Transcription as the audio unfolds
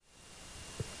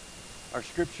Our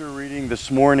scripture reading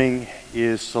this morning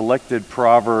is selected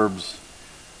Proverbs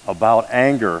about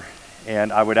anger,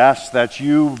 and I would ask that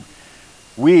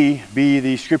we be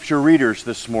the scripture readers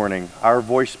this morning, our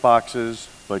voice boxes,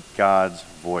 but God's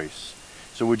voice.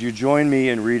 So would you join me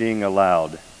in reading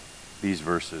aloud these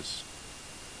verses?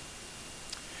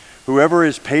 Whoever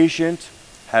is patient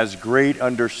has great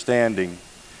understanding,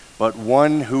 but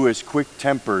one who is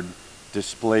quick-tempered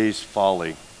displays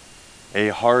folly. A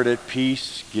heart at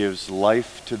peace gives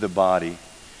life to the body,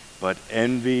 but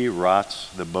envy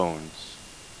rots the bones.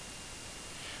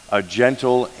 A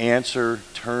gentle answer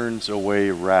turns away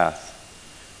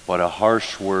wrath, but a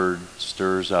harsh word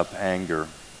stirs up anger.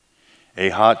 A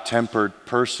hot-tempered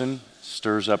person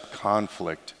stirs up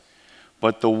conflict,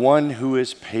 but the one who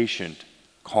is patient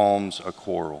calms a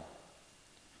quarrel.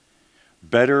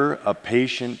 Better a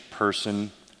patient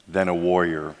person than a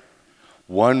warrior,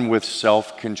 one with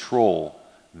self-control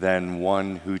than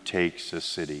one who takes a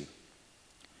city.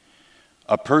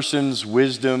 A person's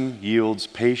wisdom yields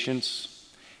patience.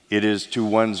 It is to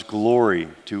one's glory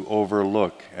to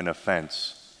overlook an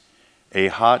offense. A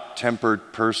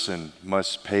hot-tempered person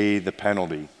must pay the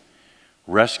penalty.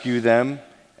 Rescue them,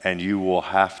 and you will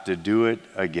have to do it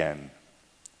again.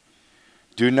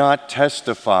 Do not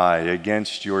testify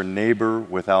against your neighbor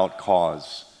without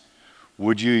cause.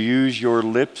 Would you use your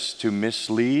lips to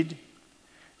mislead?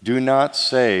 Do not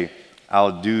say,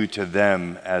 I'll do to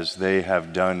them as they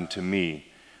have done to me.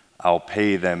 I'll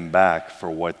pay them back for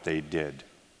what they did.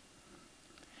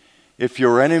 If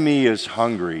your enemy is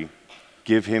hungry,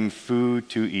 give him food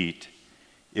to eat.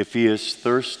 If he is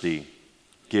thirsty,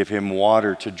 give him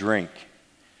water to drink.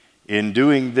 In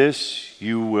doing this,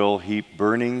 you will heap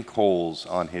burning coals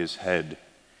on his head,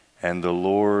 and the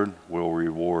Lord will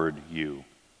reward you.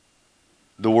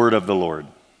 The word of the Lord.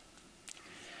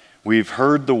 We've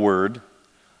heard the word,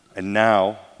 and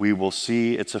now we will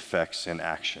see its effects in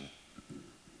action.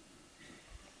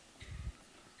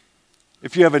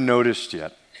 If you haven't noticed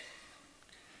yet,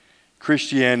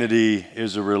 Christianity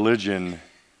is a religion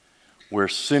where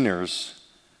sinners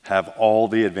have all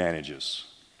the advantages.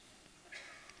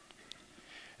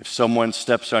 If someone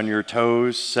steps on your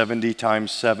toes 70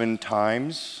 times 7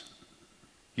 times,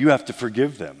 you have to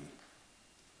forgive them.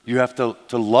 You have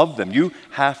to love them. You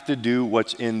have to do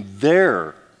what's in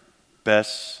their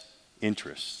best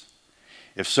interests.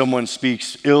 If someone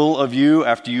speaks ill of you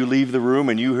after you leave the room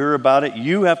and you hear about it,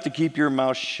 you have to keep your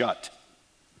mouth shut,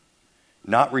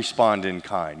 not respond in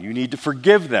kind. You need to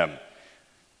forgive them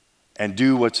and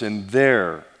do what's in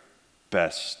their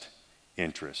best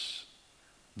interests.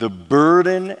 The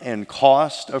burden and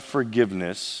cost of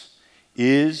forgiveness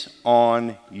is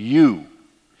on you.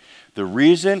 The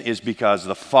reason is because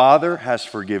the Father has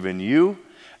forgiven you,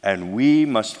 and we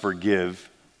must forgive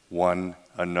one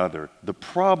another. The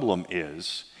problem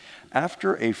is,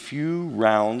 after a few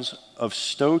rounds of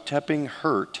toe-stepping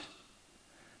hurt,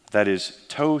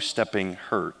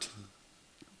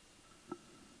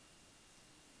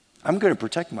 I'm going to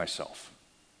protect myself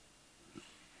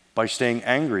by staying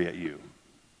angry at you.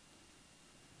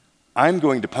 I'm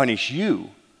going to punish you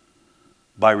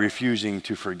by refusing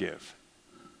to forgive.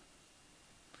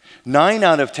 9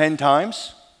 out of 10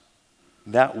 times,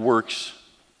 that works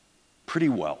pretty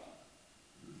well.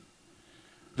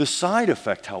 The side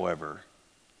effect, however,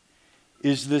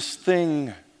 is this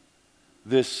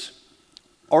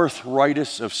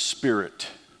arthritis of spirit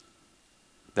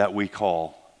that we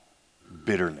call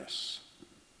bitterness.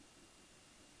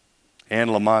 Anne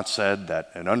Lamott said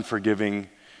that an unforgiving,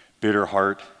 bitter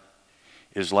heart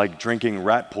is like drinking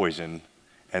rat poison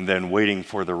and then waiting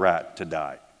for the rat to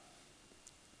die.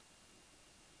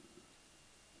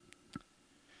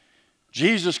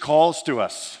 Jesus calls to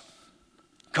us,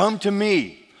 come to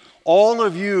me, all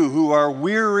of you who are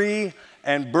weary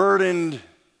and burdened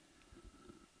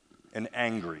and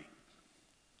angry,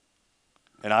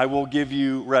 and I will give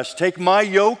you rest. Take my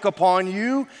yoke upon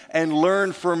you and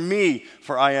learn from me,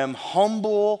 for I am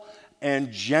humble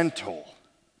and gentle,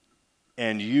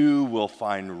 and you will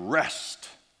find rest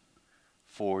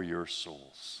for your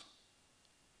souls.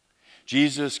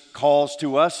 Jesus calls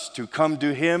to us to come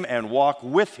to him and walk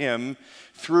with him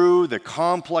through the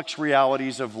complex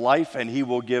realities of life, and he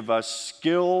will give us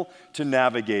skill to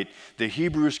navigate. The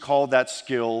Hebrews call that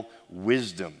skill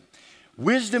wisdom.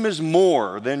 Wisdom is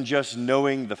more than just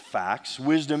knowing the facts.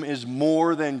 Wisdom is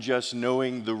more than just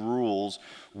knowing the rules.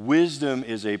 Wisdom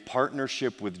is a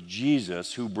partnership with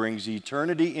Jesus who brings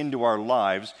eternity into our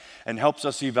lives and helps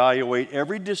us evaluate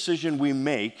every decision we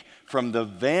make from the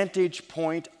vantage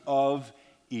point of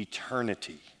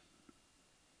eternity.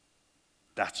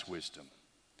 That's wisdom.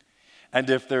 And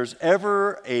if there's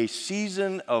ever a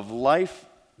season of life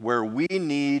where we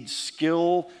need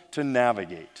skill to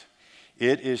navigate,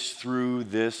 it is through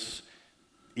this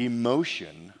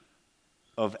emotion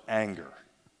of anger.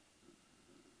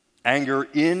 Anger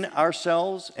in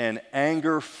ourselves and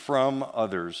anger from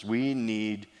others. We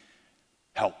need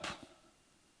help.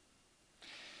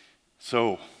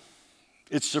 So,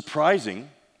 it's surprising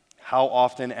how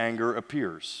often anger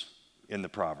appears in the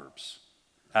Proverbs,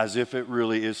 as if it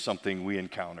really is something we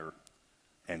encounter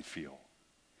and feel.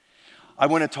 I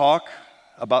want to talk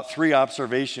about 3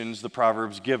 observations the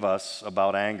Proverbs give us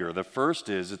about anger. The first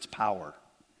is its power.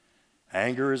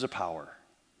 Anger is a power.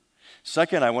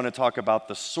 Second, I want to talk about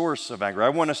the source of anger. I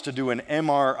want us to do an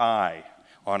MRI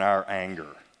on our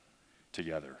anger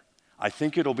together. I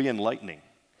think it'll be enlightening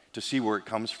to see where it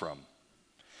comes from.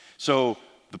 So,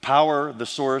 the power, the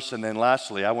source, and then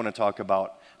lastly, I want to talk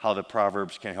about how the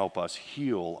Proverbs can help us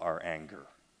heal our anger.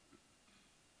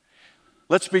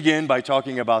 Let's begin by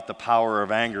talking about the power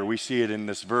of anger. We see it in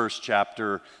this verse,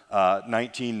 chapter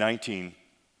 19:19.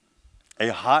 A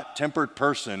hot-tempered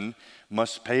person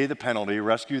must pay the penalty,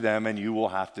 rescue them, and you will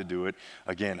have to do it.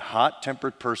 Again,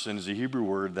 hot-tempered person is a Hebrew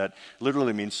word that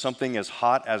literally means something as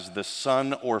hot as the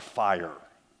sun or fire.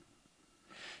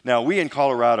 Now, we in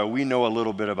Colorado, we know a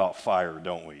little bit about fire,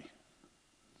 don't we?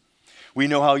 We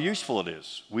know how useful it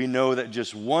is. We know that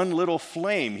just one little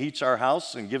flame heats our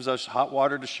house and gives us hot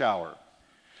water to shower.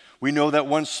 We know that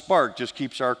one spark just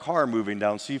keeps our car moving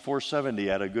down C-470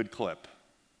 at a good clip.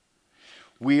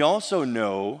 We also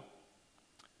know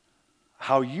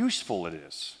how useful it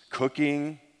is.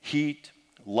 Cooking, heat,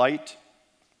 light,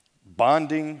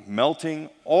 bonding, melting,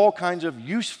 all kinds of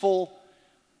useful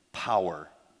power.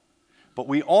 But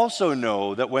we also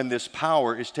know that when this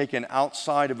power is taken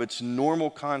outside of its normal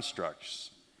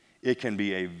constructs, it can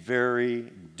be a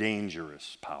very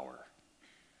dangerous power.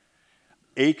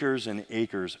 Acres and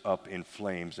acres up in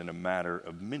flames in a matter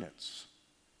of minutes.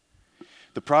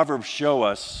 The Proverbs show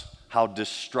us how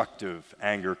destructive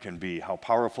anger can be, how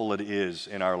powerful it is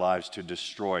in our lives to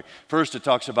destroy. First, it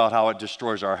talks about how it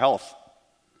destroys our health.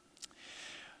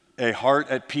 A heart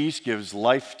at peace gives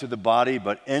life to the body,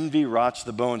 but envy rots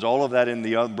the bones. All of that in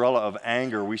the umbrella of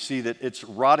anger. We see that it's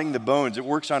rotting the bones. It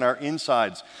works on our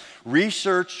insides.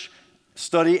 Research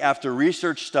study after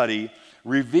research study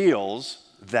reveals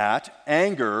that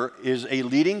anger is a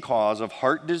leading cause of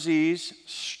heart disease,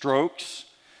 strokes,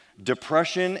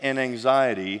 depression and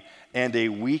anxiety, and a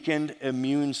weakened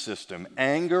immune system.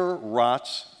 Anger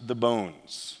rots the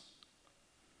bones.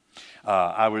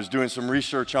 I was doing some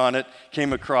research on it,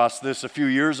 came across this a few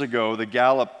years ago. The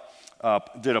Gallup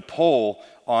did a poll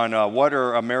on what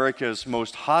are America's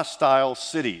most hostile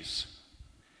cities.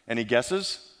 Any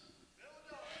guesses?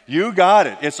 You got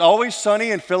it. It's always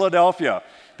sunny in Philadelphia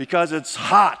because it's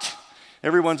hot.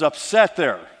 Everyone's upset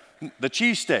there. The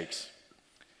cheesesteaks.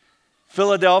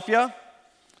 Philadelphia,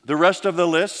 the rest of the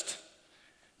list,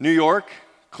 New York,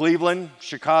 Cleveland,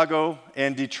 Chicago,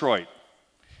 and Detroit.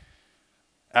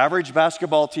 Average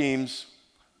basketball teams,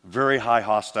 very high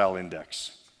hostile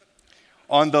index.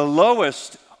 On the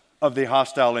lowest of the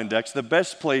hostile index, the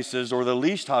best places or the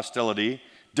least hostility,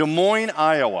 Des Moines,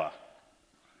 Iowa.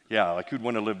 Yeah, like who'd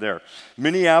want to live there?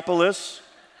 Minneapolis,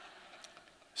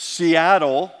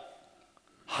 Seattle,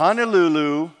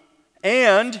 Honolulu,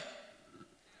 and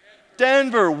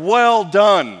Denver. Well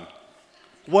done.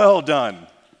 Well done.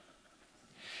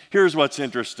 Here's what's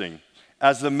interesting.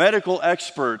 As the medical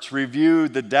experts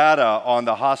reviewed the data on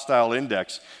the hostile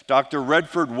index, Dr.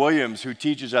 Redford Williams, who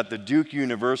teaches at the Duke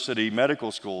University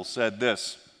Medical School, said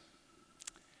this: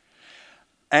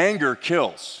 anger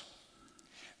kills.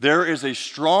 There is a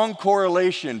strong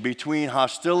correlation between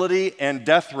hostility and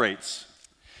death rates.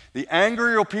 The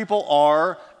angrier people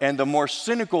are and the more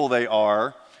cynical they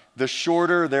are, the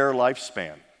shorter their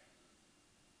lifespan.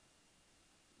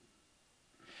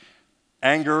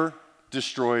 Anger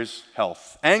destroys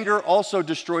health. Anger also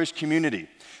destroys community.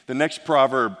 The next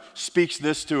proverb speaks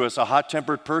this to us. A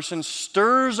hot-tempered person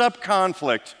stirs up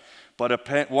conflict,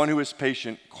 but one who is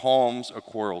patient calms a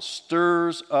quarrel.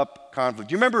 Stirs up conflict.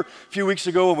 Do you remember a few weeks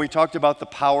ago when we talked about the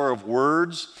power of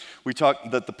words? We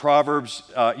talked that the Proverbs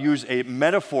use a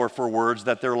metaphor for words,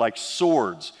 that they're like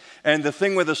swords. And the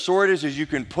thing with a sword is you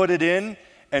can put it in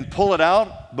and pull it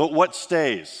out, but what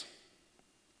stays?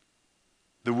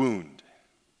 The wound.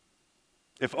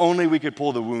 If only we could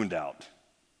pull the wound out.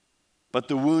 But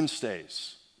the wound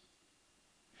stays.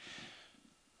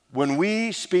 When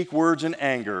we speak words in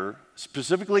anger,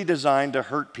 specifically designed to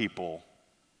hurt people,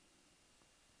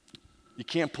 you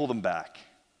can't pull them back.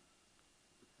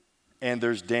 And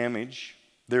there's damage,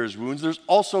 there's wounds, there's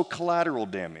also collateral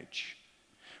damage.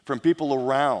 from people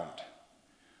around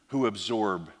who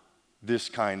absorb this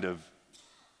kind of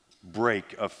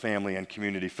break of family and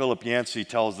community. Philip Yancey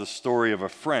tells the story of a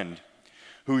friend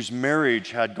whose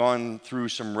marriage had gone through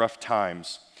some rough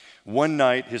times. One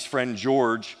night, his friend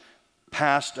George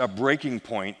passed a breaking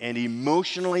point and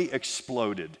emotionally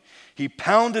exploded. He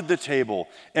pounded the table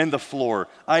and the floor.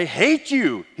 "I hate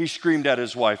you," he screamed at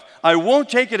his wife. "I won't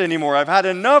take it anymore. I've had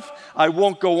enough. I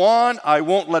won't go on. I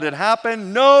won't let it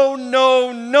happen. No,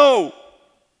 no, no."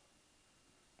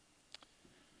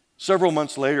 Several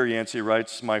months later, Yancey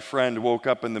writes, "My friend woke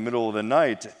up in the middle of the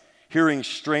night hearing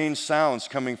strange sounds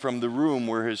coming from the room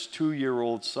where his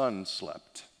 2-year-old son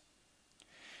slept.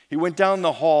 He went down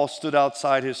the hall, stood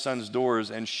outside his son's doors,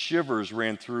 and shivers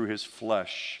ran through his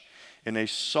flesh. In a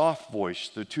soft voice,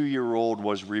 the 2-year-old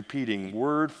was repeating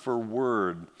word for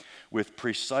word with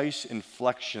precise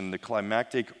inflection the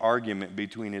climactic argument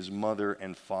between his mother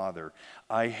and father.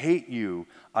 'I hate you.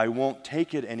 I won't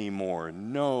take it anymore.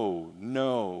 No,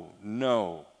 no,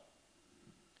 no.'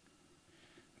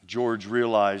 George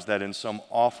realized that in some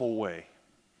awful way,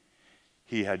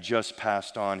 he had just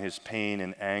passed on his pain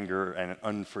and anger and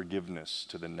unforgiveness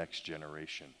to the next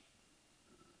generation.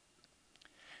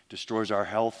 Destroys our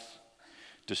health,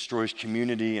 destroys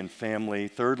community and family.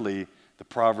 Thirdly, the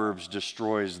Proverbs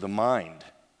destroys the mind.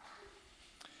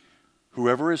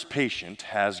 Whoever is patient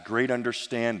has great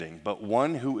understanding, but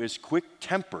one who is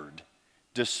quick-tempered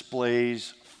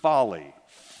displays folly.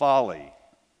 Folly.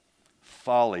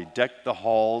 Folly. Deck the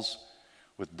halls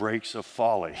with breaks of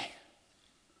folly.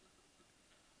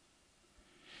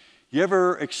 You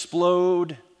ever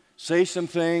explode, say some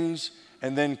things,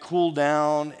 and then cool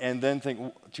down, and then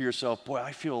think to yourself, boy,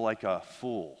 I feel like a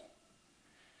fool.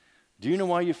 Do you know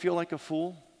why you feel like a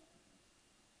fool?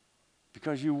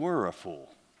 Because you were a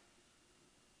fool.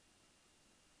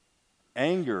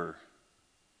 Anger.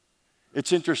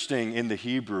 It's interesting in the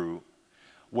Hebrew,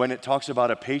 when it talks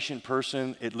about a patient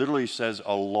person, it literally says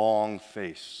a long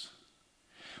face.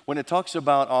 When it talks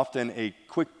about often a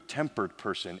quick-tempered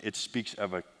person, it speaks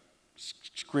of a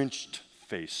squinched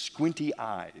face, squinty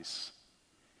eyes.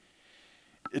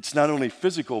 It's not only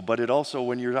physical, but it also,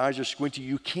 when your eyes are squinty,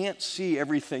 you can't see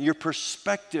everything. Your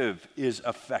perspective is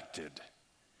affected.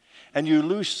 And you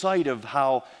lose sight of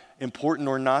how important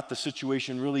or not the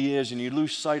situation really is, and you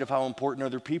lose sight of how important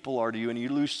other people are to you, and you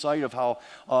lose sight of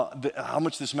how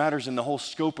much this matters in the whole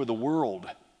scope of the world.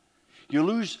 You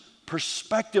lose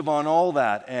perspective on all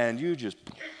that, and you just...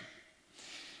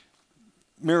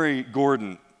 Mary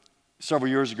Gordon, several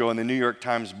years ago in the New York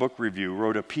Times Book Review,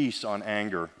 wrote a piece on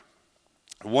anger.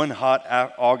 One hot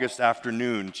August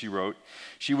afternoon, she wrote,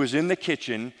 she was in the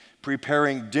kitchen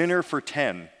preparing dinner for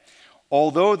 10.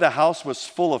 Although the house was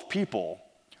full of people,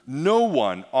 no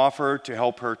one offered to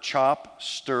help her chop,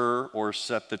 stir, or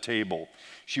set the table.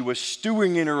 She was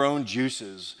stewing in her own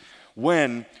juices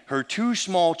when her 2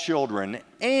 small children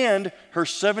and her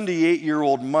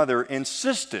 78-year-old mother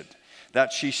insisted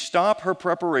that she stop her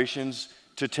preparations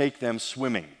to take them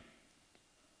swimming.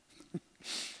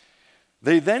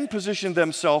 They then positioned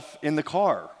themselves in the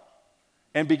car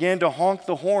and began to honk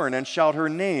the horn and shout her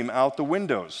name out the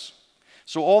windows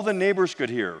so all the neighbors could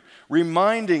hear,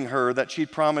 reminding her that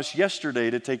she'd promised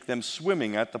yesterday to take them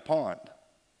swimming at the pond.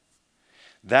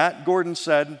 That, Gordon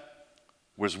said,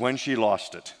 was when she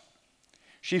lost it.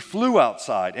 She flew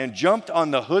outside and jumped on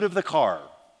the hood of the car.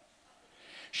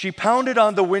 She pounded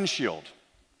on the windshield.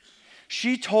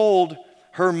 She told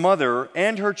her mother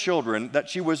and her children that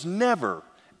she was never,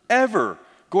 ever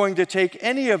going to take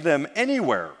any of them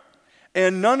anywhere,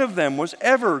 and none of them was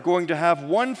ever going to have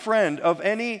one friend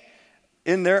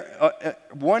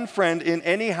in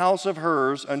any house of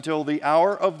hers until the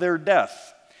hour of their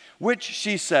death, which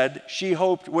she said she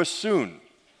hoped was soon.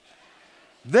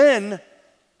 Then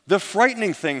the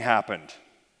frightening thing happened.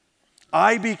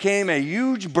 I became a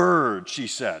huge bird, she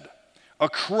said, a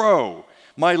crow.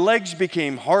 My legs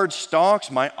became hard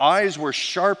stalks. My eyes were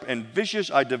sharp and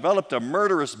vicious. I developed a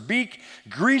murderous beak.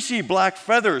 Greasy black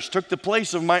feathers took the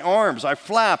place of my arms. I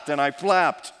flapped and I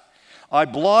flapped. I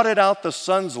blotted out the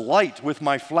sun's light with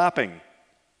my flapping.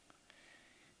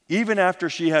 Even after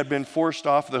she had been forced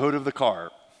off the hood of the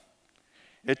car,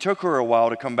 it took her a while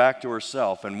to come back to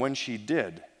herself, and when she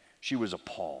did, she was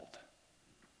appalled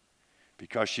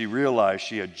because she realized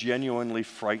she had genuinely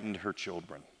frightened her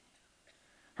children.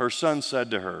 Her son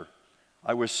said to her,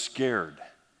 I was scared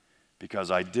because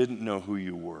I didn't know who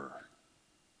you were.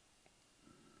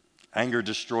 Anger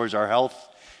destroys our health,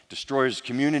 destroys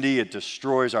community, it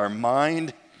destroys our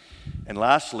mind, and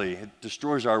lastly, it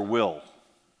destroys our will.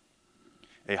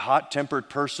 A hot-tempered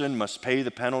person must pay the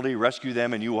penalty, rescue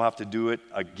them, and you will have to do it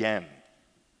again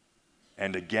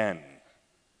and again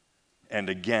and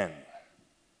again.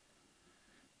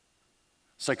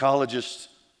 Psychologists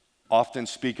often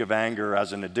speak of anger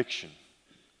as an addiction.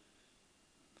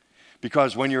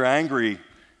 Because when you're angry,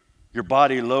 your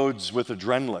body loads with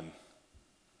adrenaline,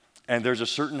 and there's a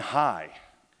certain high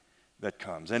that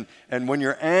comes. And when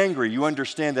you're angry, you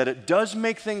understand that it does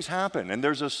make things happen, and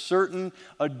there's a certain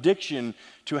addiction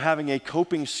to having a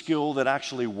coping skill that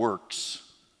actually works.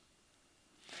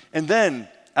 And then,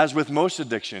 as with most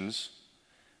addictions,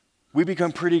 we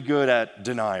become pretty good at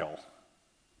denial.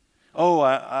 Oh,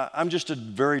 I'm just a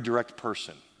very direct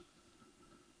person.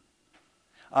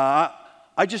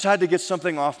 I just had to get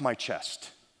something off my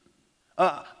chest.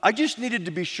 I just needed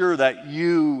to be sure that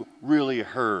you really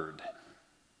heard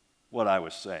what I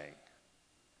was saying.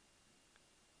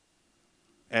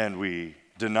 And we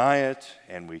deny it,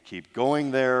 and we keep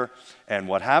going there, and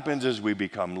what happens is we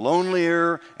become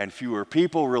lonelier, and fewer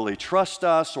people really trust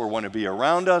us or want to be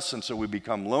around us, and so we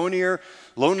become lonelier,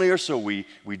 so we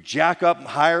jack up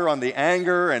higher on the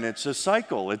anger, and it's a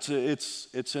cycle. It's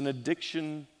an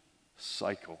addiction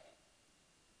cycle.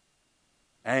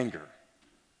 Anger,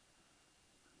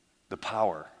 the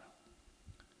power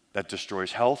that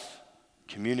destroys health,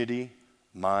 community,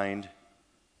 mind,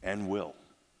 and will.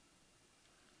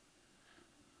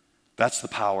 That's the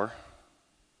power.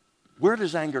 Where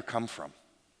does anger come from?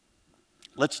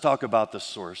 Let's talk about the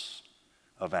source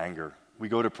of anger. We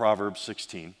go to Proverbs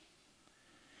 16.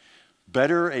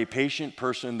 Better a patient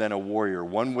person than a warrior,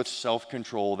 one with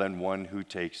self-control than one who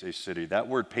takes a city. That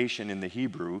word patient in the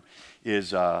Hebrew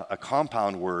is a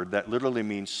compound word that literally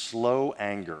means slow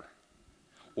anger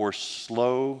or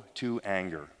slow to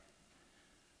anger.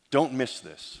 Don't miss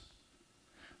this.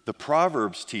 The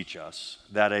Proverbs teach us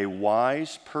that a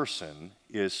wise person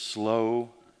is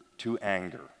slow to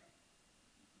anger.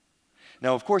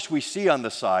 Now, of course, we see on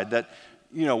the side that,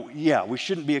 we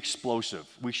shouldn't be explosive.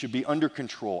 We should be under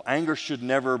control. Anger should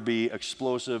never be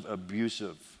explosive,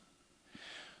 abusive.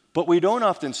 But we don't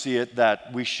often see it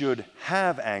that we should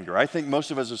have anger. I think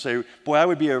most of us would say, boy, I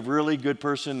would be a really good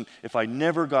person if I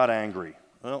never got angry.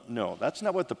 Well, no, that's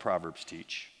not what the Proverbs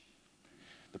teach.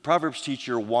 The Proverbs teach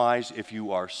you're wise if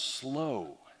you are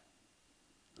slow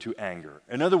to anger.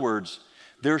 In other words,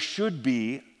 there should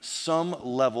be some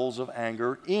levels of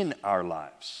anger in our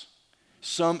lives,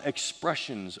 some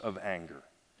expressions of anger.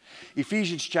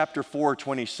 Ephesians chapter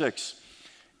 4:26,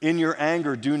 in your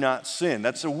anger do not sin.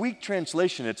 That's a weak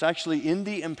translation. It's actually in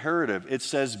the imperative. It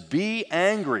says, be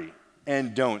angry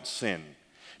and don't sin.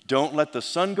 Don't let the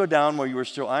sun go down while you are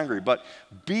still angry, but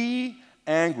be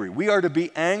angry. We are to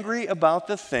be angry about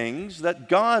the things that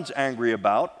God's angry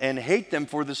about and hate them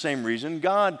for the same reason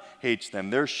God hates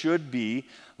them. There should be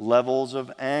levels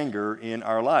of anger in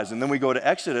our lives. And then we go to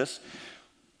Exodus.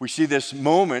 We see this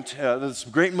moment, this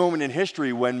great moment in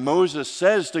history when Moses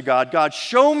says to God, God,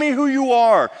 show me who you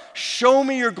are. Show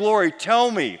me your glory. Tell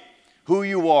me who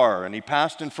you are. And he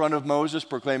passed in front of Moses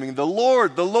proclaiming, the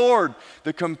Lord,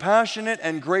 the compassionate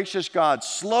and gracious God,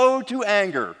 slow to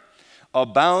anger,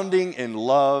 abounding in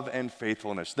love and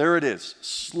faithfulness. There it is,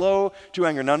 slow to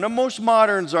anger. Now, most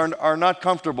moderns are not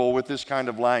comfortable with this kind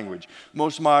of language.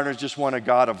 Most moderns just want a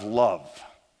God of love,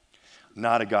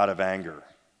 not a God of anger.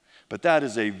 But that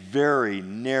is a very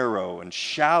narrow and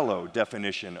shallow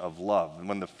definition of love. And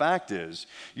when the fact is,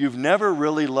 you've never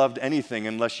really loved anything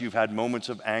unless you've had moments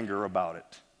of anger about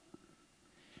it.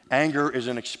 Anger is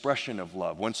an expression of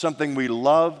love. When something we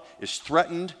love is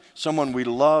threatened, someone we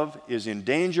love is in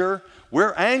danger,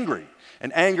 we're angry.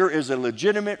 And anger is a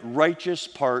legitimate, righteous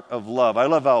part of love. I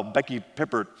love how Becky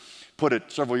Pippert put it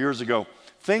several years ago.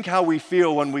 Think how we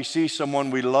feel when we see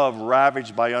someone we love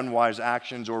ravaged by unwise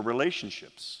actions or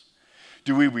relationships.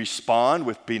 Do we respond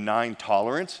with benign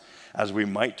tolerance as we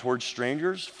might towards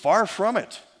strangers? Far from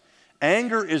it.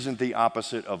 Anger isn't the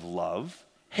opposite of love.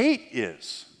 Hate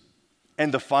is.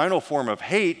 And the final form of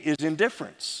hate is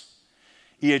indifference.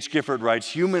 E.H. Gifford writes,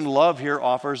 human love here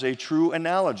offers a true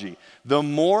analogy. The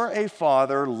more a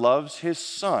father loves his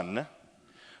son,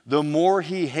 the more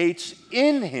he hates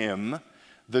in him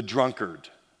the drunkard,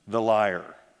 the liar,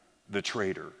 the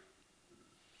traitor.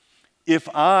 If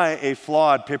I, a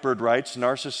flawed, Pippard writes,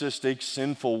 narcissistic,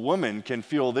 sinful woman can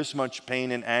feel this much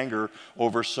pain and anger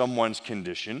over someone's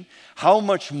condition, how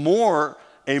much more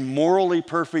a morally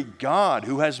perfect God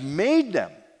who has made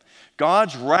them?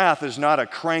 God's wrath is not a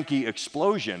cranky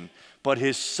explosion, but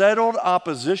his settled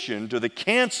opposition to the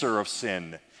cancer of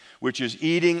sin, which is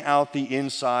eating out the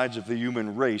insides of the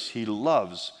human race he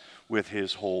loves with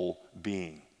his whole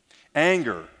being.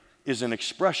 Anger is an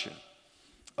expression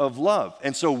of love.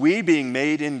 And so we, being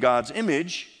made in God's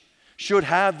image, should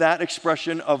have that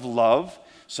expression of love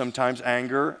sometimes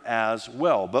anger as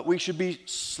well. But we should be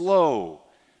slow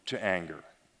to anger.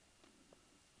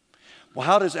 Well,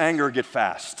 how does anger get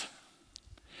fast?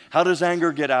 How does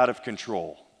anger get out of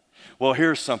control? Well,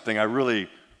 here's something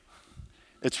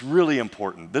it's really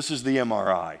important. This is the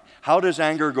MRI. How does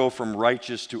anger go from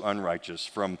righteous to unrighteous,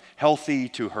 from healthy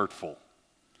to hurtful?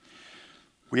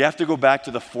 We have to go back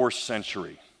to the 4th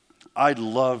century. I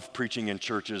love preaching in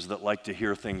churches that like to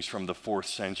hear things from the 4th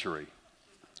century.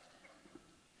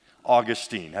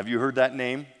 Augustine, have you heard that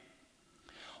name?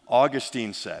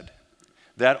 Augustine said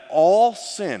that all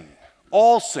sin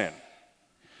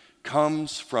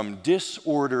comes from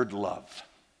disordered love.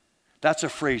 That's a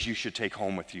phrase you should take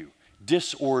home with you.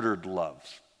 Disordered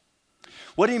love.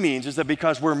 What he means is that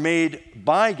because we're made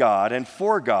by God and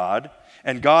for God,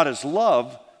 and God is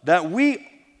love, that we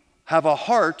have a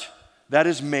heart that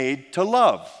is made to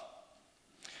love.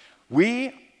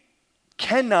 We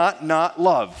cannot not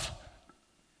love.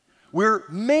 We're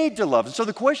made to love. And so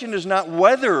the question is not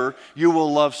whether you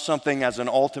will love something as an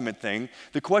ultimate thing.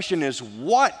 The question is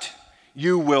what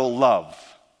you will love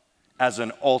as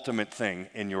an ultimate thing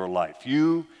in your life.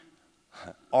 You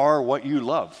are what you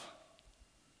love.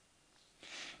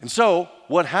 And so,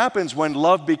 what happens when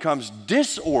love becomes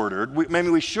disordered, maybe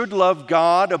we should love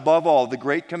God above all, the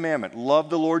great commandment.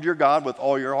 Love the Lord your God with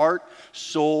all your heart,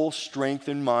 soul, strength,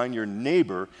 and mind, your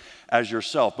neighbor as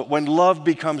yourself. But when love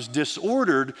becomes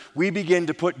disordered, we begin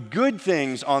to put good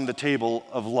things on the table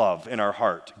of love in our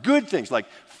heart. Good things like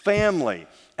family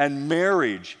and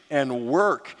marriage and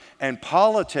work and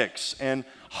politics and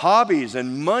hobbies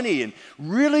and money and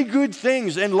really good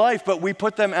things in life, but we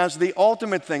put them as the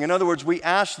ultimate thing. In other words, we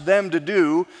ask them to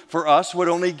do for us what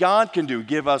only God can do,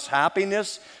 give us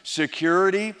happiness,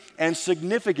 security, and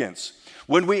significance.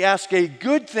 When we ask a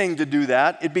good thing to do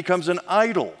that, it becomes an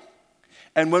idol.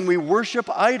 And when we worship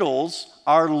idols,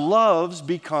 our loves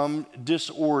become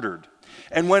disordered.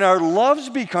 And when our loves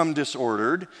become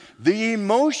disordered, the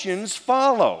emotions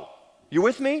follow. You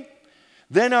with me?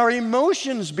 Then our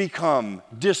emotions become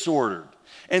disordered.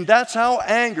 And that's how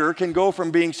anger can go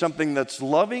from being something that's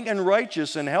loving and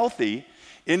righteous and healthy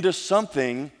into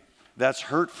something that's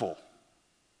hurtful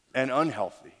and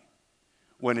unhealthy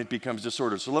when it becomes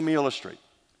disordered. So let me illustrate.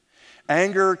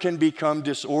 Anger can become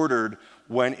disordered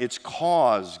when its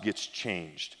cause gets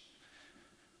changed.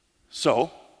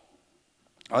 So,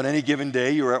 on any given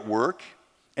day, you're at work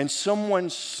and someone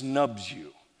snubs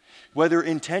you. Whether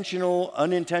intentional,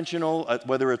 unintentional,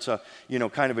 whether it's a,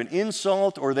 kind of an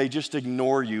insult or they just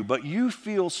ignore you, but you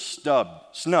feel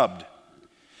snubbed.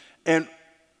 And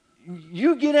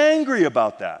you get angry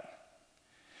about that.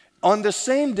 On the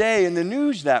same day in the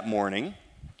news that morning,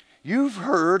 you've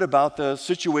heard about the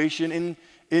situation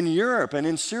in Europe and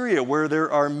in Syria where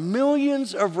there are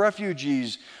millions of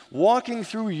refugees walking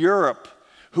through Europe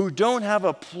who don't have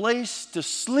a place to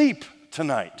sleep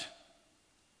tonight.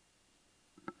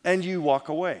 And you walk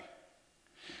away.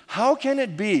 How can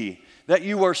it be that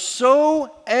you are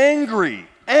so angry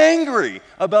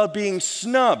about being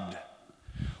snubbed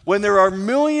when there are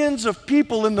millions of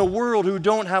people in the world who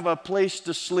don't have a place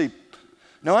to sleep?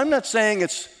 Now, I'm not saying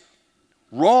it's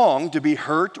wrong to be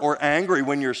hurt or angry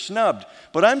when you're snubbed,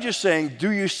 but I'm just saying,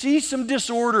 do you see some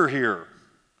disorder here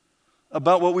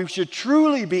about what we should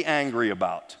truly be angry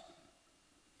about?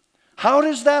 How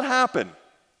does that happen?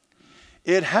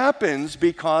 It happens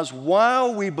because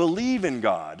while we believe in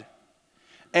God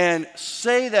and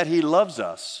say that He loves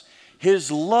us,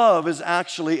 His love is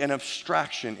actually an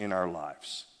abstraction in our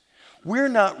lives. We're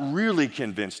not really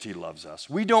convinced He loves us.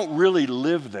 We don't really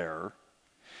live there.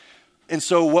 And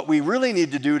so what we really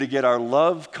need to do to get our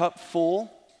love cup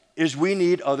full is we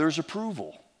need others'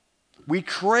 approval. We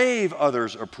crave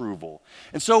others' approval.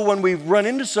 And so when we run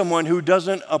into someone who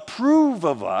doesn't approve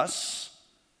of us,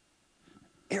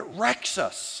 it wrecks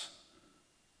us.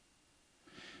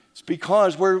 It's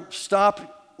because we're stopped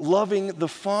loving the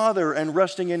Father and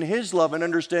resting in His love and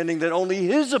understanding that only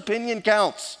His opinion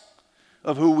counts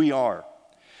of who we are.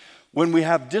 When we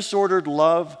have disordered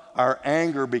love, our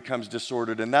anger becomes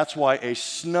disordered, and that's why a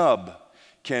snub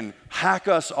can hack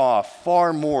us off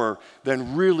far more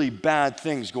than really bad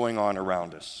things going on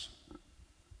around us.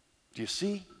 Do you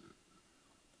see?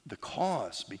 The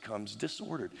cause becomes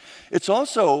disordered. It's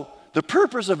also the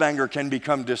purpose of anger can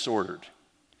become disordered.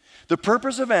 The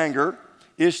purpose of anger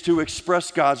is to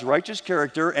express God's righteous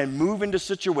character and move into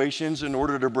situations in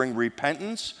order to bring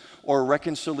repentance or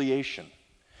reconciliation.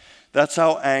 That's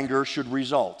how anger should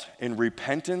result, in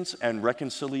repentance and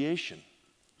reconciliation.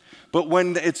 But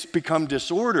when it's become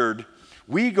disordered,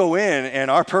 we go in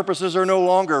and our purposes are no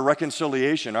longer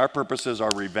reconciliation. Our purposes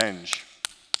are revenge.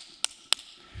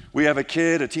 We have a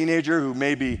kid, a teenager who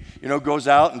maybe, goes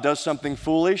out and does something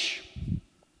foolish.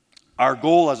 Our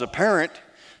goal as a parent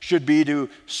should be to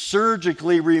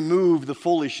surgically remove the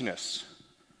foolishness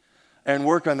and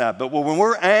work on that. But when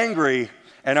we're angry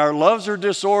and our loves are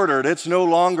disordered, it's no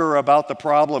longer about the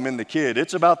problem in the kid.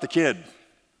 It's about the kid.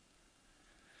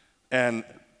 And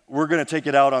we're going to take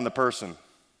it out on the person.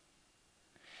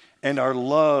 And our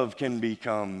love can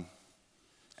become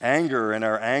anger, and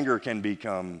our anger can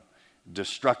become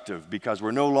destructive because we're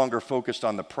no longer focused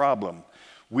on the problem.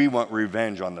 We want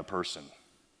revenge on the person.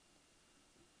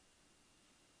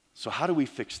 So how do we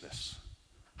fix this?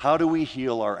 How do we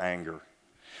heal our anger?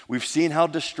 We've seen how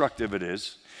destructive it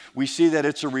is. We see that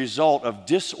it's a result of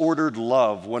disordered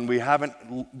love. When we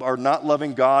are not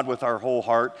loving God with our whole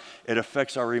heart, it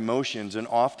affects our emotions. And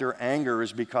often anger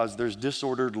is because there's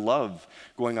disordered love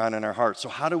going on in our heart. So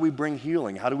how do we bring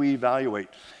healing? How do we evaluate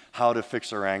how to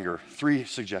fix our anger? 3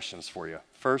 suggestions for you.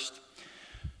 First,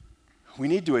 we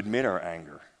need to admit our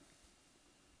anger.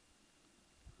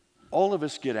 All of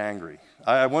us get angry.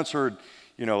 I once heard,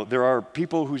 there are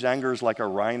people whose anger is like a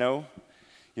rhino.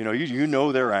 You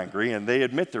know they're angry, and they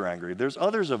admit they're angry. There's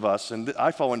others of us, and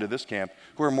I fall into this camp,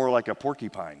 who are more like a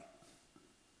porcupine.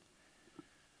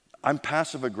 I'm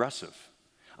passive aggressive.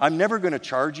 I'm never going to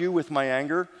charge you with my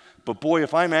anger, but boy,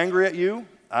 if I'm angry at you,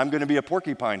 I'm going to be a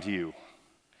porcupine to you.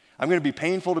 I'm going to be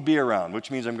painful to be around, which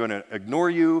means I'm going to ignore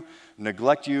you,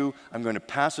 neglect you. I'm going to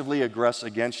passively aggress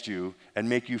against you and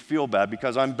make you feel bad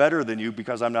because I'm better than you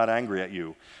because I'm not angry at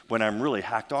you when I'm really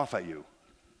hacked off at you.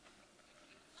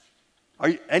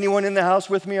 Anyone in the house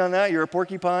with me on that? You're a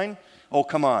porcupine? Oh,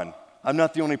 come on. I'm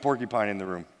not the only porcupine in the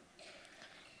room.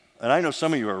 And I know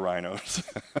some of you are rhinos.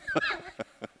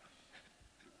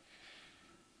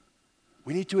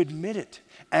 We need to admit it.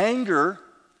 Anger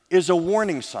is a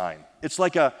warning sign. It's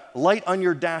like a light on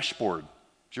your dashboard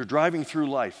as you're driving through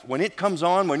life. When it comes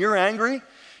on, when you're angry,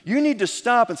 you need to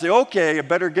stop and say, okay, I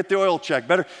better get the oil check.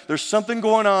 There's something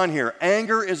going on here.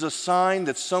 Anger is a sign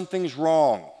that something's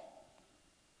wrong.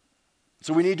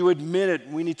 So we need to admit it.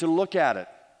 We need to look at it.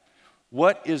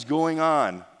 What is going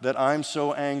on that I'm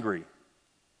so angry?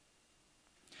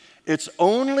 It's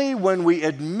only when we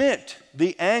admit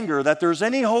the anger that there's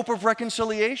any hope of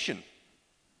reconciliation.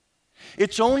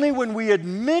 It's only when we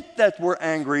admit that we're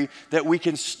angry that we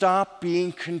can stop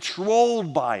being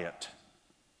controlled by it.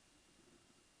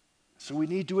 So we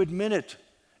need to admit it,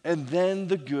 and then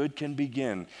the good can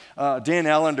begin. Dan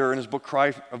Allender, in his book,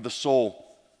 Cry of the Soul,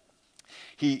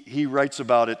 he writes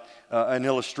about it, an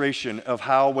illustration of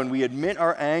how when we admit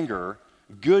our anger,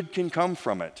 good can come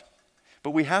from it.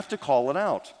 But we have to call it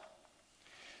out.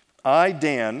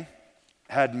 Dan,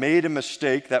 had made a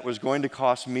mistake that was going to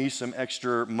cost me some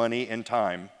extra money and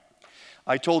time.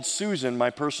 I told Susan, my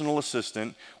personal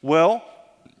assistant, well,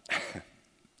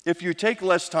 if you take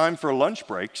less time for lunch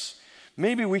breaks,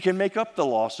 maybe we can make up the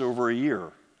loss over a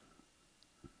year.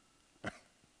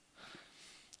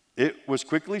 It was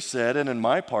quickly said, and in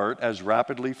my part, as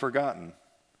rapidly forgotten.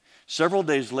 Several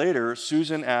days later,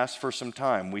 Susan asked for some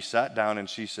time. We sat down and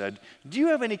she said, do you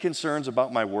have any concerns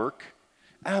about my work?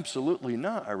 Absolutely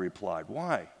not, I replied.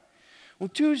 Why? Well,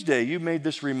 Tuesday you made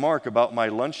this remark about my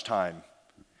lunchtime,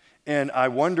 and I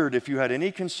wondered if you had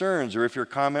any concerns or if your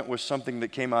comment was something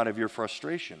that came out of your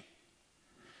frustration.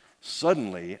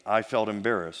 Suddenly, I felt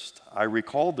embarrassed. I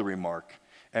recalled the remark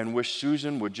and wished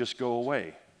Susan would just go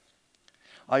away.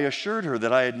 I assured her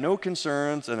that I had no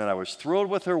concerns and that I was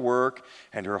thrilled with her work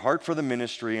and her heart for the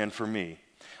ministry and for me.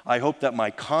 I hoped that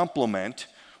my compliment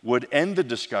would end the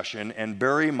discussion and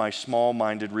bury my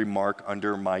small-minded remark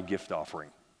under my gift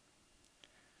offering.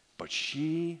 But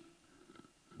she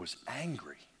was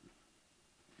angry.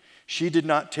 She did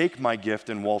not take my gift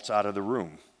and waltz out of the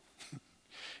room.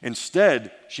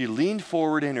 Instead, she leaned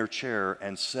forward in her chair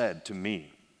and said to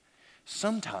me,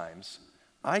 sometimes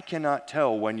I cannot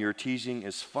tell when your teasing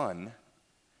is fun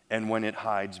and when it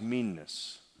hides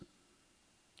meanness.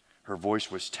 Her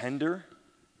voice was tender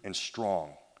and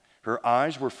strong. Her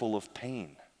eyes were full of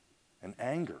pain and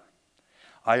anger.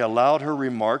 I allowed her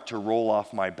remark to roll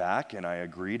off my back, and I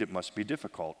agreed it must be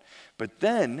difficult. But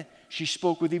then she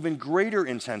spoke with even greater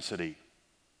intensity.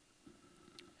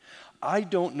 I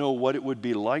don't know what it would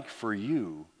be like for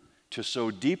you to so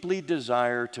deeply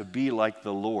desire to be like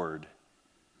the Lord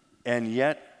and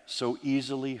yet so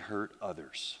easily hurt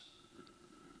others.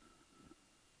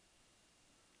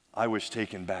 I was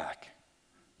taken back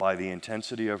by the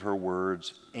intensity of her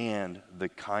words and the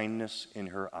kindness in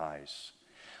her eyes.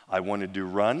 I wanted to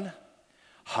run,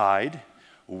 hide,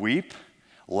 weep,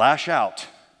 lash out,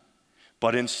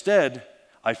 but instead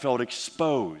I felt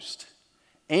exposed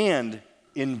and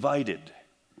invited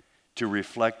to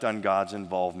reflect on God's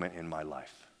involvement in my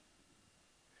life.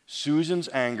 Susan's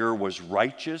anger was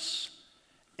righteous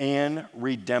and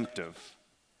redemptive.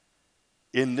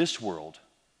 In this world,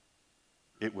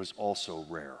 it was also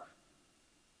rare.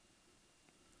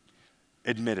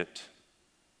 Admit it.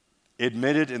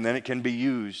 Admit it, and then it can be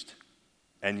used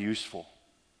and useful.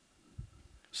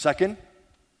 Second,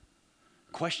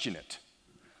 question it.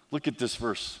 Look at this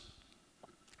verse.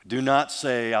 Do not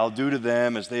say, I'll do to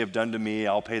them as they have done to me.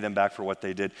 I'll pay them back for what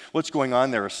they did. What's going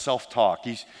on there is self-talk.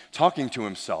 He's talking to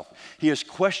himself. He is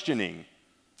questioning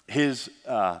his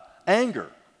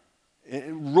anger,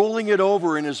 rolling it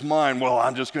over in his mind. Well,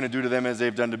 I'm just going to do to them as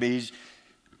they've done to me.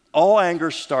 All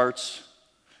anger starts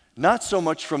not so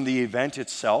much from the event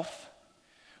itself,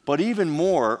 but even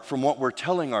more from what we're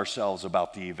telling ourselves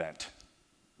about the event,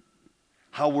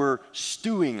 how we're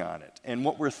stewing on it and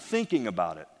what we're thinking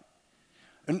about it.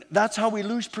 And that's how we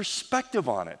lose perspective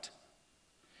on it.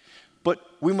 But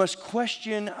we must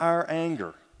question our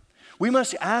anger. We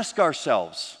must ask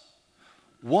ourselves,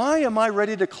 why am I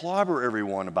ready to clobber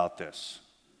everyone about this?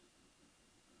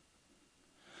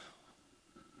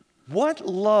 What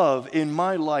love in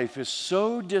my life is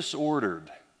so disordered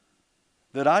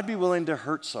that I'd be willing to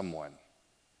hurt someone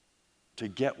to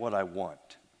get what I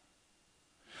want?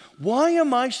 Why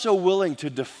am I so willing to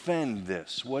defend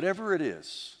this, whatever it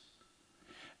is?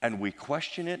 And we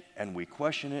question it, and we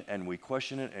question it, and we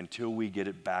question it until we get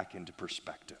it back into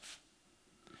perspective.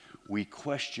 We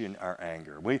question our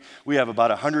anger. We have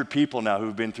about 100 people now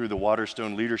who've been through the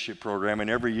Waterstone Leadership Program, and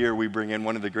every year we bring in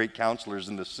one of the great counselors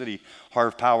in the city,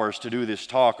 Harv Powers, to do this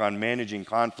talk on managing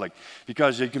conflict.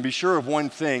 Because you can be sure of one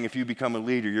thing, if you become a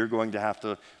leader, you're going to have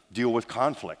to deal with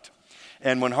conflict.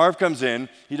 And when Harv comes in,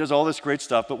 he does all this great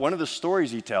stuff, but one of the stories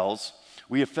he tells,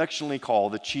 we affectionately call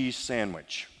the cheese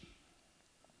sandwich.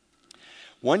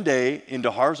 One day, into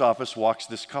Harv's office walks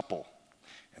this couple.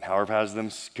 And Harv has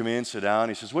them come in, sit down.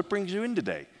 He says, what brings you in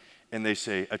today? And they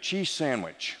say, a cheese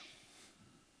sandwich.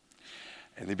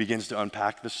 And he begins to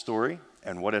unpack the story.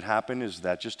 And what had happened is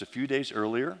that just a few days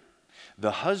earlier, the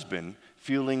husband,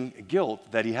 feeling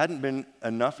guilt that he hadn't been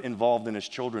enough involved in his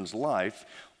children's life,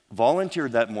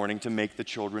 volunteered that morning to make the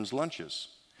children's lunches.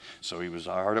 So he was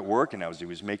hard at work, and as he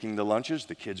was making the lunches,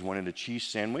 the kids wanted a cheese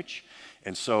sandwich.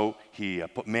 And so he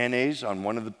put mayonnaise on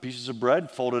one of the pieces of bread,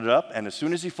 folded it up, and as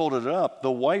soon as he folded it up, the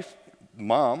wife,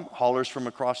 mom, hollers from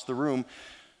across the room,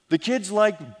 the kids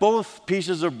like both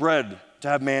pieces of bread to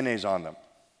have mayonnaise on them.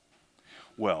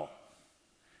 Well,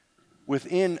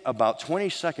 within about 20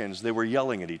 seconds, they were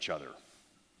yelling at each other.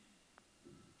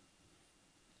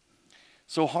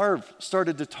 So Harv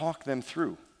started to talk them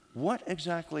through. What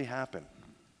exactly happened?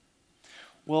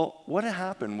 Well, what had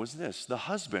happened was this. The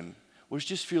husband was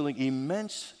just feeling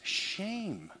immense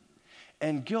shame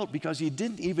and guilt because he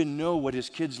didn't even know what his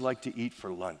kids liked to eat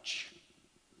for lunch.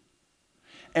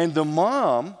 And the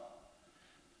mom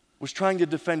was trying to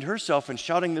defend herself and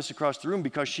shouting this across the room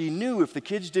because she knew if the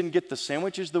kids didn't get the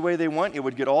sandwiches the way they want, it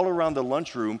would get all around the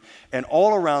lunchroom and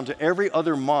all around to every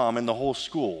other mom in the whole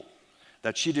school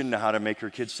that she didn't know how to make her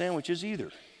kids sandwiches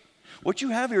either. What you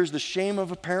have here is the shame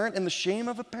of a parent and the shame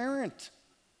of a parent.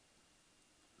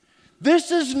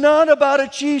 This is not about a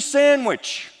cheese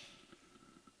sandwich.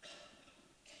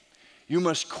 You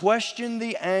must question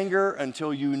the anger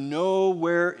until you know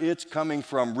where it's coming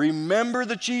from. Remember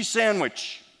the cheese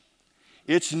sandwich.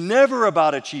 It's never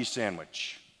about a cheese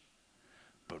sandwich.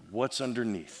 But what's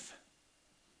underneath?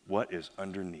 What is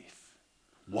underneath?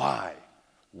 Why?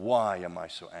 Why am I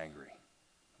so angry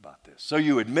about this? So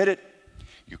you admit it,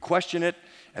 you question it,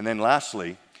 and then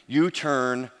lastly, you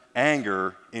turn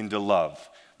anger into love.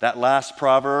 That last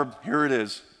proverb, here it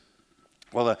is.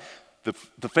 Well,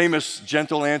 the famous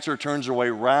gentle answer turns away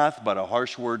wrath, but a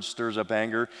harsh word stirs up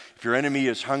anger. If your enemy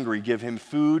is hungry, give him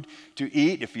food to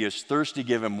eat. If he is thirsty,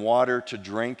 give him water to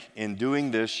drink. In doing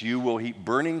this, you will heap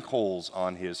burning coals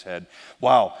on his head.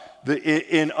 Wow.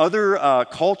 In other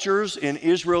cultures in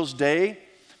Israel's day,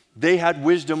 they had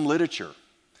wisdom literature.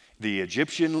 The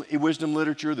Egyptian wisdom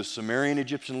literature, the Sumerian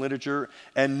Egyptian literature,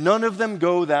 and none of them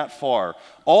go that far.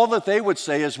 All that they would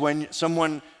say is when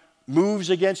someone moves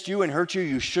against you and hurts you,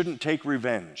 you shouldn't take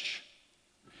revenge.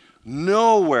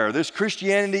 Nowhere. This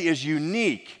Christianity is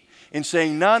unique in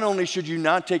saying not only should you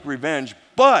not take revenge,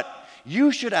 but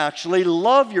you should actually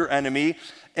love your enemy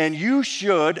and you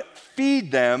should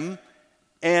feed them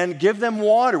and give them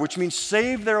water, which means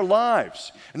save their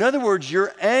lives. In other words,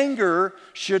 your anger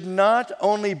should not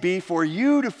only be for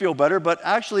you to feel better, but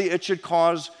actually it should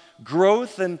cause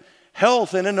growth and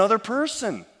health in another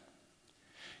person.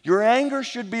 Your anger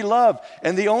should be love.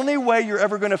 And the only way you're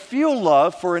ever going to feel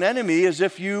love for an enemy is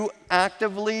if you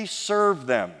actively serve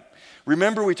them.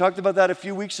 Remember, we talked about that a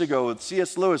few weeks ago with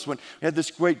C.S. Lewis when we had this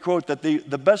great quote that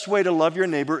the best way to love your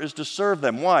neighbor is to serve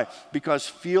them. Why? Because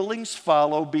feelings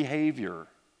follow behavior.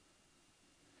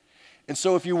 And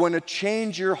so if you want to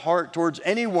change your heart towards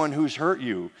anyone who's hurt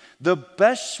you, the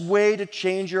best way to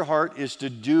change your heart is to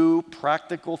do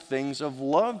practical things of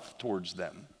love towards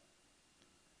them.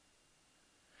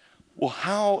 Well,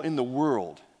 how in the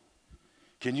world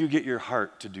can you get your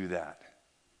heart to do that?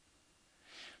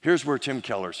 Here's where Tim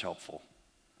Keller's helpful.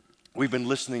 We've been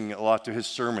listening a lot to his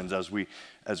sermons as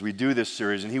we do this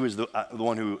series, and he was the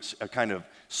one who kind of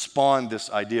spawned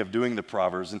this idea of doing the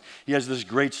Proverbs. And he has this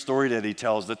great story that he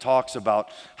tells that talks about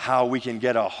how we can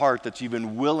get a heart that's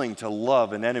even willing to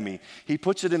love an enemy. He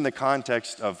puts it in the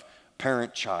context of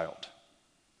parent-child.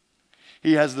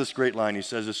 He has this great line. He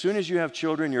says, as soon as you have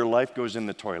children, your life goes in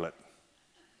the toilet.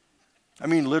 I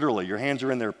mean, literally, your hands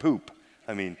are in their poop.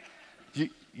 I mean,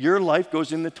 your life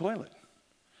goes in the toilet.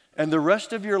 And the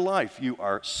rest of your life, you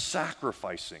are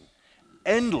sacrificing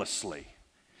endlessly.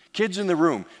 Kids in the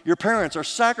room, your parents are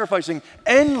sacrificing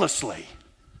endlessly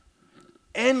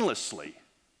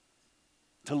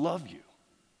to love you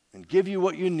and give you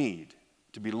what you need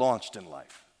to be launched in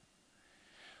life.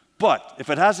 But if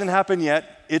it hasn't happened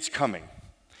yet, it's coming.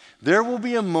 There will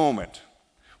be a moment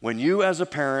when you as a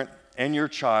parent and your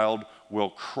child will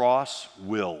cross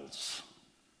wills.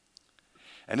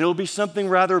 And it'll be something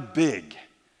rather big.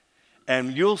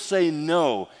 And you'll say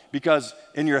no because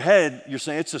in your head, you're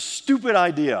saying it's a stupid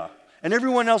idea. And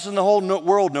everyone else in the whole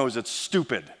world knows it's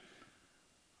stupid.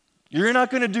 You're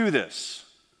not going to do this.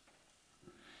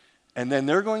 And then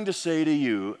they're going to say to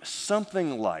you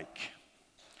something like,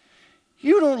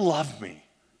 you don't love me.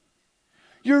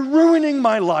 You're ruining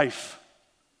my life.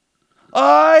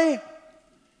 I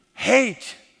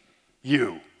hate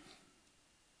you.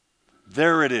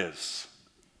 There it is.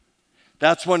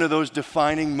 That's one of those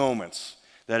defining moments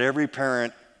that every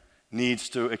parent needs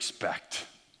to expect.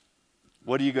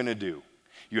 What are you going to do?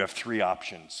 You have three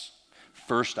options.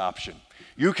 First option,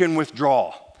 you can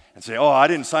withdraw and say, I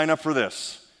didn't sign up for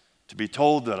this. To be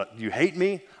told that you hate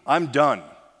me, I'm done.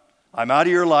 I'm out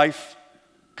of your life.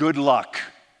 Good luck.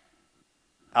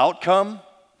 Outcome,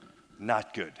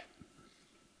 not good.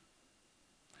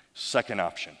 Second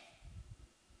option,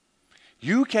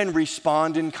 you can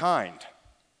respond in kind.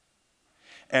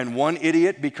 And one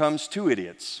idiot becomes two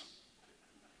idiots.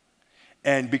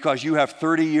 And because you have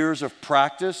 30 years of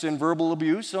practice in verbal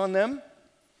abuse on them,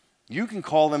 you can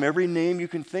call them every name you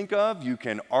can think of. You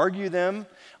can argue them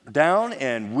down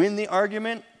and win the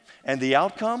argument. And the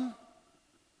outcome?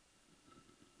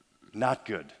 Not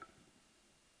good.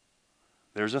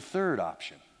 There's a third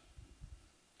option.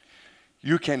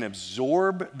 You can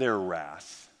absorb their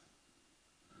wrath,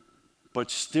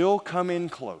 but still come in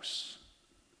close,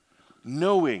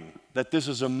 knowing that this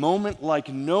is a moment like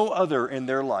no other in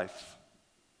their life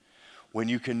when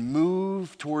you can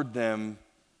move toward them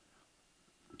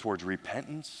towards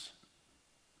repentance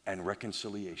and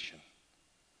reconciliation.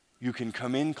 You can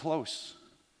come in close,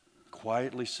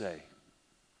 quietly say,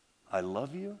 I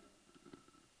love you,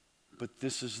 but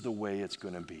this is the way it's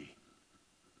going to be.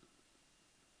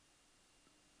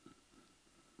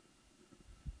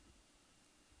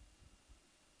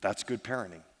 That's good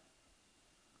parenting.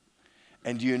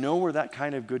 And do you know where that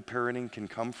kind of good parenting can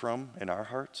come from in our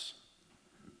hearts?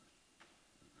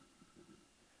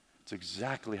 It's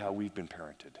exactly how we've been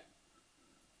parented.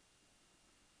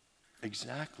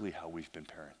 Exactly how we've been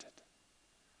parented.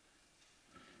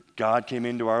 God came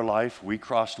into our life. We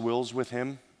crossed wills with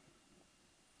him.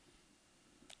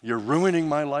 You're ruining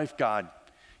my life, God.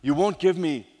 You won't give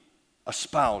me a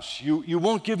spouse. You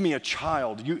won't give me a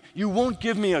child. You won't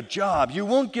give me a job. You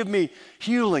won't give me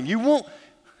healing. You're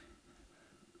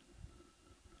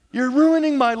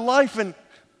ruining my life and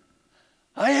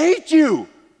I hate you.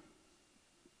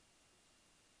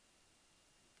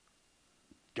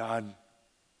 God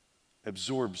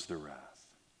absorbs the wrath,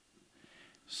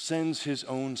 sends his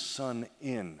own son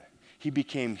in. He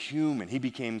became human. He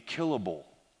became killable.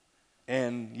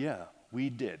 And yeah, we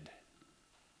did.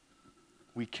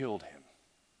 We killed him.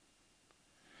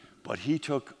 But he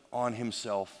took on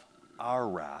himself our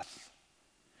wrath.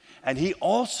 And he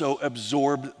also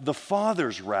absorbed the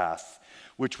Father's wrath,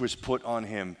 which was put on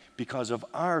him because of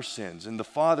our sins. And the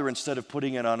Father, instead of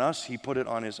putting it on us, he put it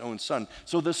on his own Son.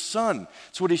 So the Son,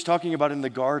 that's what he's talking about in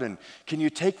the garden. Can you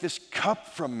take this cup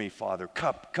from me, Father?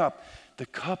 Cup. The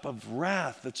cup of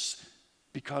wrath that's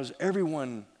because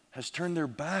everyone has turned their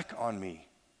back on me.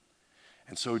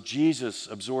 And so Jesus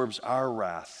absorbs our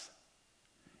wrath.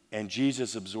 And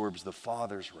Jesus absorbs the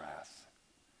Father's wrath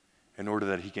in order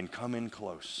that he can come in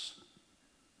close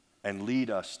and lead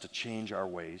us to change our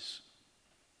ways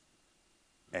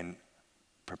and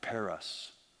prepare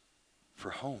us for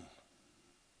home.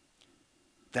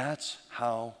 That's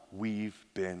how we've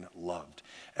been loved.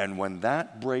 And when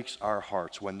that breaks our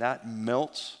hearts, when that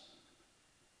melts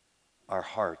our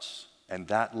hearts, and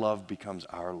that love becomes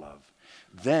our love,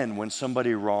 then when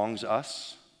somebody wrongs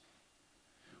us,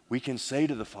 we can say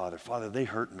to the Father, Father, they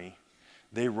hurt me,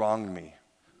 they wronged me,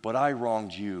 but I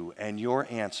wronged you, and your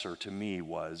answer to me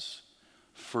was,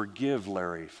 forgive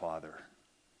Larry, Father.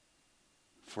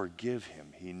 Forgive him.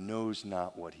 He knows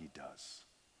not what he does.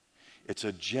 It's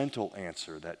a gentle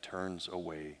answer that turns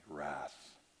away wrath.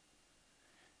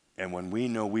 And when we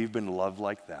know we've been loved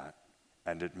like that,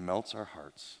 and it melts our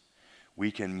hearts,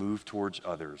 we can move towards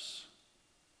others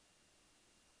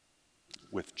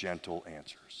with gentle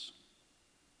answers.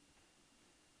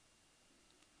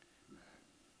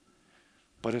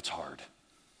 But it's hard.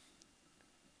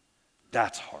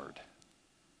 That's hard.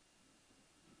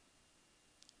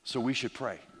 So we should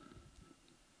pray.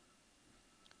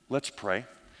 Let's pray.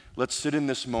 Let's sit in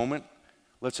this moment.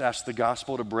 Let's ask the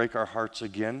gospel to break our hearts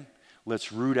again.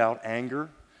 Let's root out anger.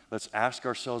 Let's ask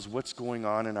ourselves what's going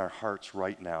on in our hearts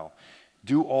right now.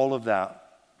 Do all of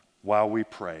that while we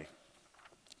pray.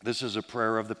 This is a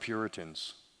prayer of the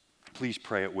Puritans. Please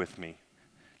pray it with me.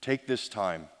 Take this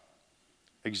time.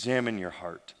 Examine your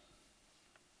heart.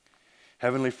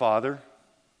 Heavenly Father,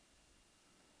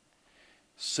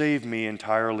 save me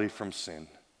entirely from sin.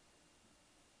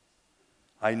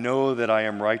 I know that I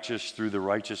am righteous through the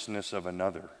righteousness of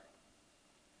another,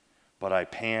 but I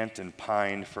pant and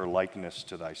pine for likeness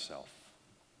to thyself.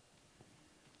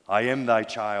 I am thy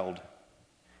child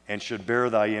and should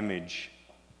bear thy image.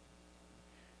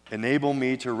 Enable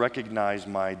me to recognize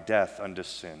my death unto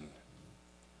sin.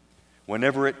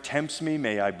 Whenever it tempts me,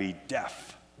 may I be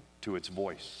deaf to its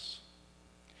voice.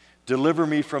 Deliver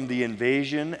me from the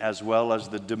invasion as well as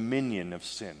the dominion of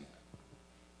sin.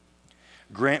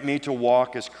 Grant me to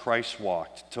walk as Christ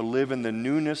walked, to live in the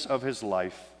newness of his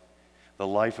life, the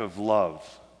life of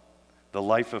love, the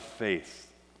life of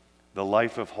faith, the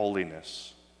life of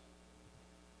holiness.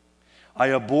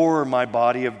 I abhor my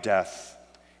body of death,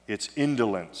 its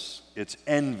indolence, its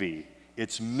envy,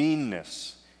 its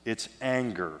meanness, its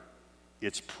anger,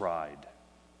 its pride.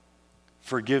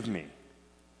 Forgive me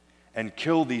and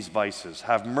kill these vices.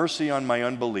 Have mercy on my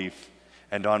unbelief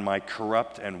and on my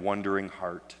corrupt and wandering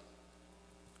heart.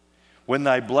 When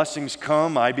thy blessings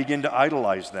come, I begin to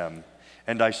idolize them,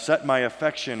 and I set my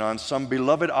affection on some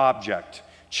beloved object,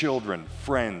 children,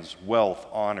 friends, wealth,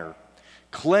 honor.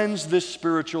 Cleanse this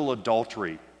spiritual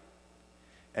adultery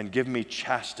and give me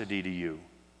chastity to you.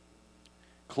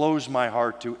 Close my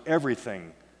heart to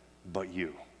everything but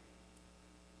you.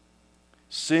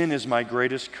 Sin is my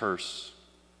greatest curse.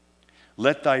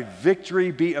 Let thy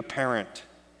victory be apparent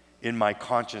in my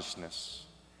consciousness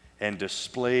and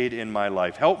displayed in my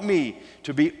life. Help me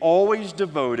to be always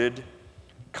devoted,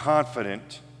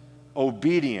 confident,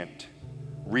 obedient,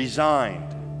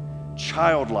 resigned,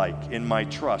 childlike in my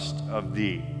trust of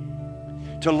thee.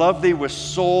 To love thee with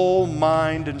soul,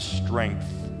 mind, and strength.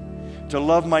 To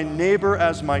love my neighbor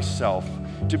as myself.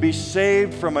 To be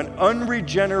saved from an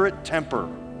unregenerate temper,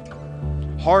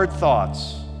 hard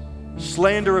thoughts,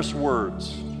 slanderous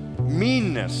words,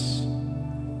 meanness,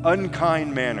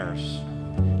 unkind manners,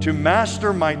 to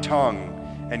master my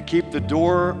tongue and keep the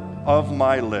door of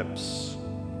my lips.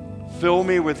 Fill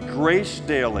me with grace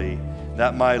daily,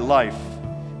 that my life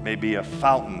may be a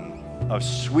fountain of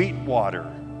sweet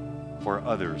water for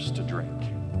others to drink.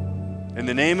 In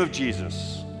the name of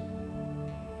Jesus,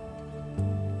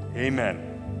 amen.